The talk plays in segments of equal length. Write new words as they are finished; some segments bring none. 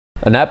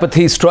An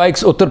apathy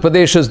strikes Uttar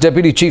Pradesh's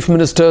Deputy Chief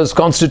Minister's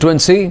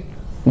constituency.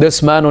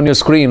 This man on your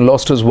screen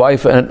lost his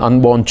wife and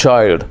unborn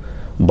child.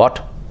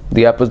 But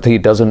the apathy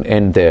doesn't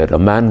end there. A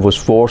man was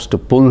forced to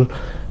pull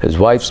his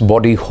wife's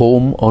body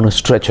home on a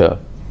stretcher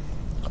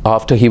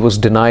after he was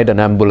denied an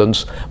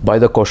ambulance by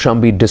the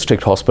Kaushambi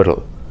District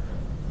Hospital.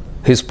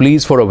 His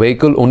pleas for a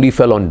vehicle only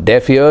fell on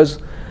deaf ears.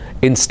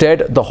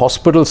 Instead, the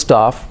hospital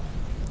staff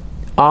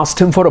asked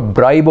him for a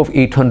bribe of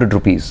 800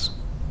 rupees.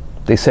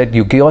 They said,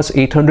 you give us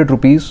 800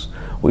 rupees,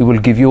 we will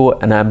give you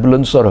an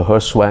ambulance or a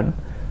hearse van.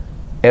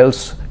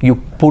 Else you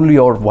pull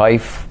your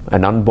wife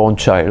and unborn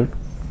child,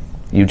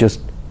 you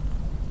just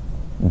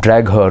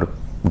drag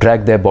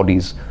their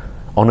bodies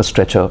on a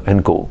stretcher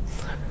and go.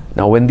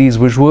 Now when these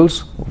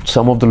visuals,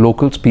 some of the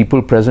locals,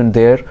 people present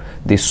there,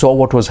 they saw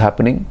what was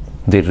happening,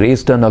 they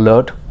raised an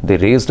alert, they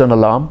raised an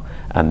alarm,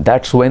 and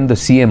that's when the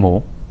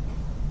CMO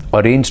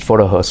arranged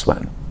for a hearse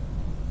van.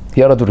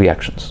 Here are the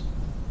reactions.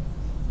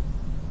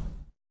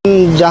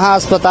 जहां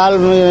अस्पताल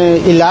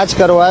में इलाज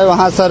करवाए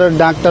वहां sir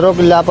डॉक्टरों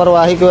की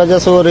लापरवाही की वजह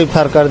से वो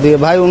रिफर कर दिए।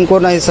 भाई उनको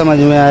नहीं समझ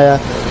में आया,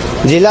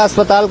 जिला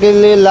अस्पताल के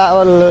लिए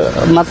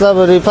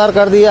मतलब रिफर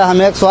कर दिया।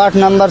 हम 108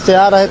 नंबर से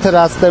आ रहे थे,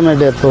 रास्ते में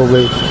डेथ हो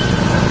गई।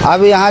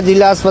 अब यहाँ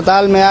जिला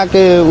अस्पताल में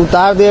आके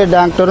उतार दिए।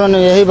 डॉक्टरों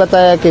ने यही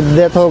बताया कि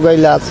डेथ हो गई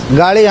लाश।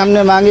 गाड़ी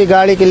हमने मांगी,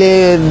 गाड़ी के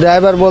लिए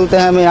ड्राइवर बोलते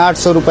हैं हमें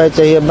 800 रुपये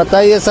चाहिए।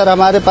 बताइए सर,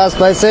 हमारे पास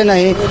पैसे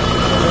नहीं,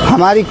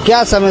 हमारी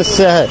क्या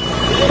समस्या है?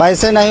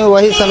 पैसे नहीं,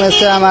 वही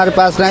समस्या हमारे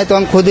पास नहीं तो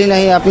हम खुद ही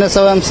नहीं अपने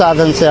स्वयं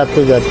साधन से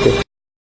आते जाते।